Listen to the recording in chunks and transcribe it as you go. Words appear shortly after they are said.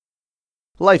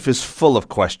Life is full of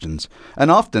questions,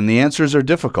 and often the answers are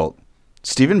difficult.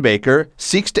 Stephen Baker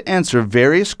seeks to answer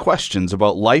various questions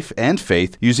about life and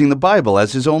faith using the Bible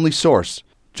as his only source.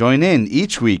 Join in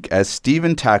each week as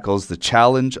Stephen tackles the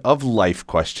challenge of life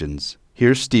questions.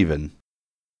 Here's Stephen.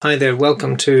 Hi there,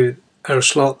 welcome to our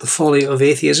slot, The Folly of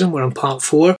Atheism. We're on part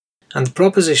 4, and the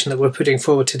proposition that we're putting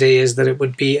forward today is that it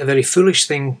would be a very foolish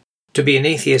thing to be an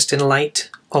atheist in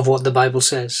light of what the Bible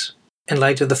says, in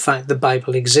light of the fact the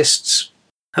Bible exists.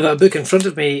 I've got a book in front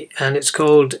of me, and it's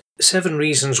called 7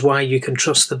 Reasons Why You Can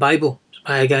Trust the Bible,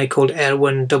 by a guy called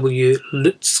Erwin W.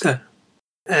 Lutzer.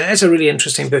 It's a really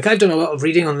interesting book. I've done a lot of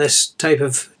reading on this type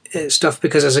of stuff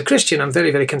because as a Christian, I'm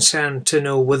very, very concerned to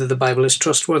know whether the Bible is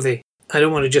trustworthy. I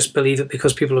don't want to just believe it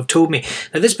because people have told me.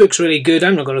 Now, this book's really good.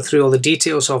 I'm not going to go through all the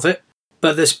details of it,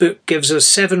 but this book gives us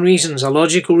 7 reasons: a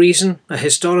logical reason, a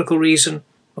historical reason,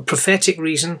 a prophetic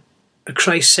reason, a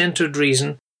Christ-centered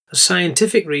reason, a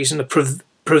scientific reason, a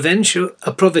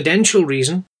providential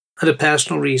reason, and a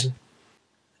personal reason.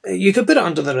 You could put it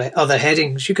under the other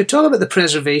headings. You could talk about the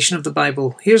preservation of the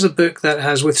Bible. Here's a book that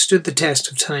has withstood the test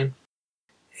of time.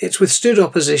 It's withstood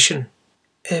opposition.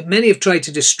 Many have tried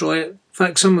to destroy it. In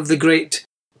fact, some of the great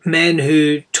men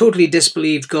who totally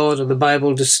disbelieved God or the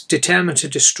Bible, determined to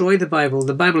destroy the Bible.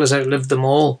 The Bible has outlived them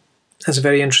all. That's a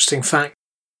very interesting fact.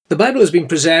 The Bible has been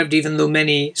preserved even though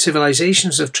many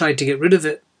civilizations have tried to get rid of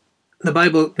it. The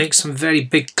Bible makes some very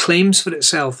big claims for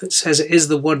itself. It says it is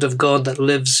the Word of God that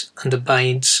lives and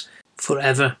abides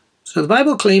forever. So the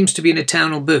Bible claims to be an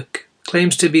eternal book,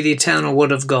 claims to be the eternal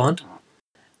Word of God.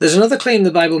 There's another claim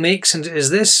the Bible makes, and it is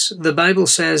this. The Bible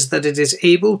says that it is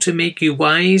able to make you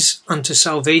wise unto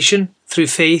salvation through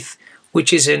faith,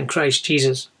 which is in Christ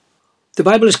Jesus. The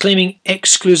Bible is claiming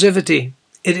exclusivity.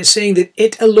 It is saying that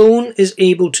it alone is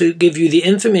able to give you the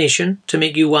information to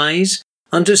make you wise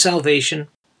unto salvation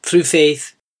through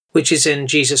faith, which is in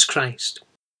Jesus Christ.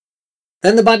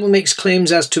 Then the Bible makes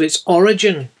claims as to its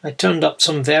origin. I turned up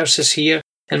some verses here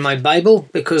in my Bible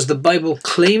because the Bible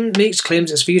makes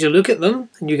claims. It's for you to look at them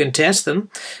and you can test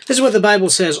them. This is what the Bible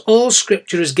says. All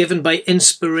Scripture is given by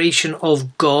inspiration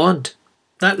of God.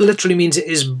 That literally means it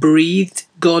is breathed,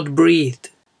 God breathed.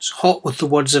 It's hot with the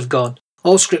words of God.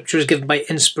 All Scripture is given by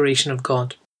inspiration of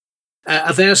God.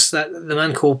 A verse that the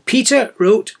man called Peter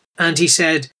wrote, and he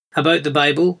said about the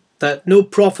Bible that no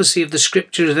prophecy of the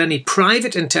Scripture is any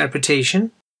private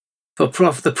interpretation, for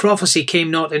the prophecy came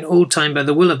not in old time by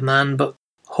the will of man, but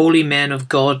holy men of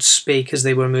God spake as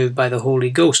they were moved by the Holy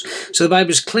Ghost. So the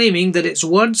Bible is claiming that its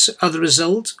words are the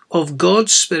result of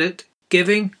God's Spirit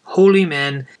giving holy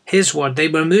men His word. They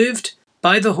were moved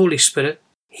by the Holy Spirit.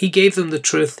 He gave them the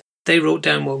truth. They wrote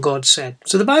down what God said.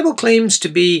 So the Bible claims to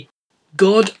be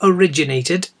God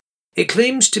originated. It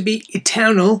claims to be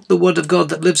eternal, the Word of God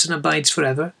that lives and abides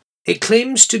forever. It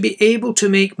claims to be able to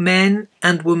make men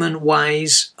and women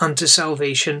wise unto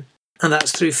salvation, and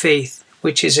that's through faith,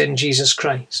 which is in Jesus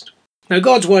Christ. Now,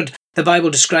 God's Word, the Bible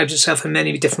describes itself in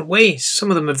many different ways. Some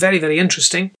of them are very, very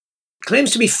interesting. It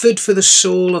claims to be food for the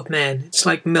soul of men. It's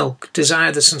like milk.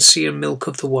 Desire the sincere milk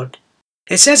of the Word.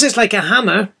 It says it's like a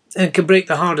hammer and can break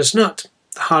the hardest nut,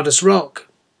 the hardest rock.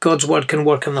 God's Word can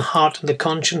work on the heart and the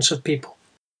conscience of people.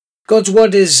 God's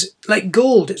Word is like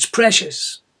gold. It's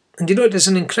precious. And you know, it is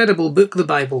an incredible book, the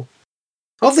Bible.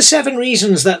 Of the 7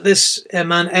 reasons that this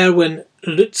man, Erwin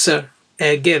Lutzer,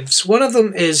 gives, one of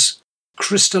them is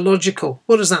Christological.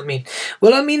 What does that mean?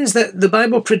 Well, it means that the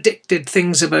Bible predicted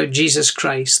things about Jesus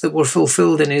Christ that were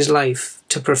fulfilled in his life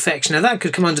to perfection. Now, that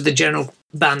could come under the general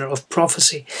banner of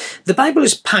prophecy. The Bible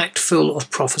is packed full of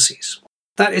prophecies.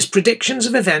 That is predictions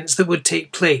of events that would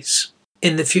take place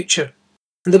in the future.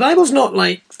 And the Bible's not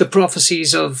like the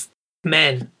prophecies of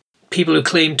men, people who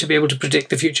claim to be able to predict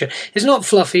the future. It's not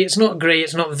fluffy, it's not grey,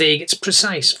 it's not vague, it's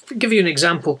precise. I'll give you an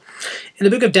example. In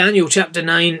the book of Daniel, chapter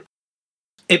 9,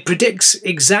 it predicts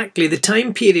exactly the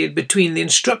time period between the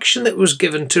instruction that was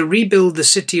given to rebuild the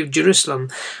city of Jerusalem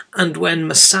and when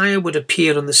Messiah would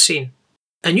appear on the scene.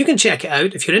 And you can check it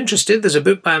out if you're interested. There's a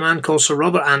book by a man called Sir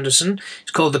Robert Anderson. It's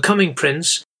called The Coming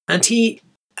Prince. And he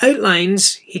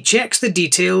outlines, he checks the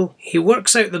detail, he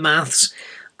works out the maths,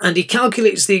 and he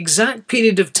calculates the exact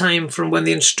period of time from when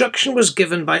the instruction was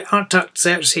given by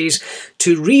Artaxerxes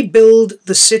to rebuild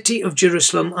the city of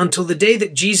Jerusalem until the day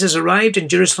that Jesus arrived in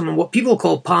Jerusalem, and what people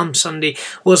call Palm Sunday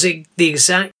was the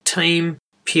exact time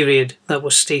period that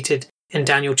was stated in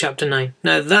Daniel chapter 9.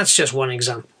 Now, that's just one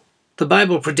example. The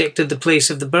Bible predicted the place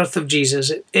of the birth of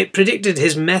Jesus. It predicted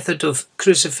his method of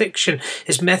crucifixion,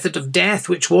 his method of death,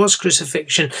 which was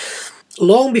crucifixion,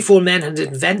 long before men had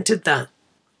invented that.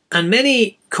 And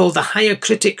many, called the higher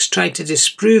critics, tried to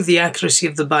disprove the accuracy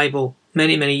of the Bible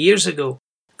many, many years ago.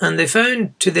 And they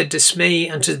found, to their dismay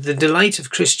and to the delight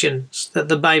of Christians, that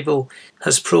the Bible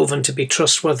has proven to be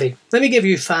trustworthy. Let me give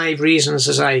you 5 reasons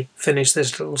as I finish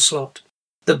this little slot.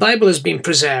 The Bible has been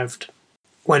preserved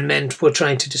when men were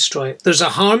trying to destroy it. There's a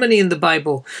harmony in the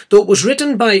Bible. Though it was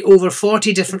written by over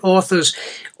 40 different authors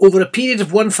over a period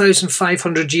of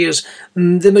 1,500 years,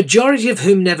 the majority of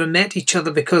whom never met each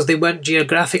other because they weren't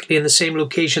geographically in the same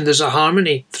location, there's a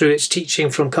harmony through its teaching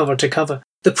from cover to cover.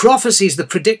 The prophecies, the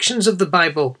predictions of the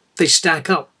Bible, they stack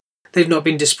up. They've not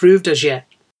been disproved as yet.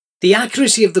 The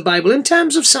accuracy of the Bible in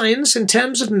terms of science, in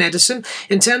terms of medicine,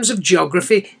 in terms of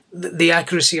geography, the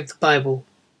accuracy of the Bible.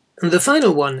 And the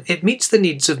final one, it meets the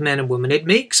needs of men and women. It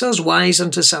makes us wise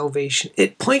unto salvation.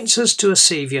 It points us to a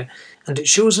Saviour, and it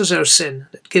shows us our sin.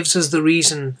 It gives us the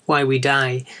reason why we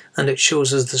die, and it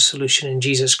shows us the solution in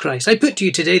Jesus Christ. I put to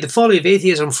you today, the folly of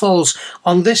atheism falls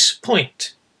on this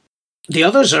point. The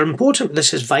others are important.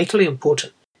 This is vitally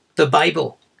important. The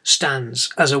Bible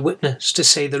stands as a witness to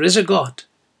say there is a God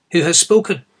who has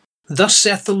spoken. Thus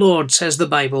saith the Lord, says the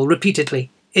Bible repeatedly.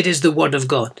 It is the Word of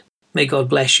God. May God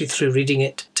bless you through reading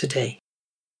it today.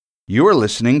 You are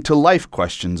listening to Life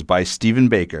Questions by Stephen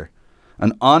Baker,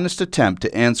 an honest attempt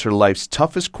to answer life's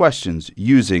toughest questions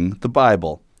using the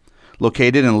Bible.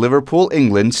 Located in Liverpool,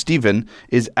 England, Stephen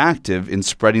is active in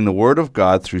spreading the Word of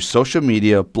God through social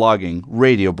media, blogging,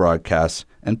 radio broadcasts,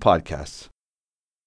 and podcasts.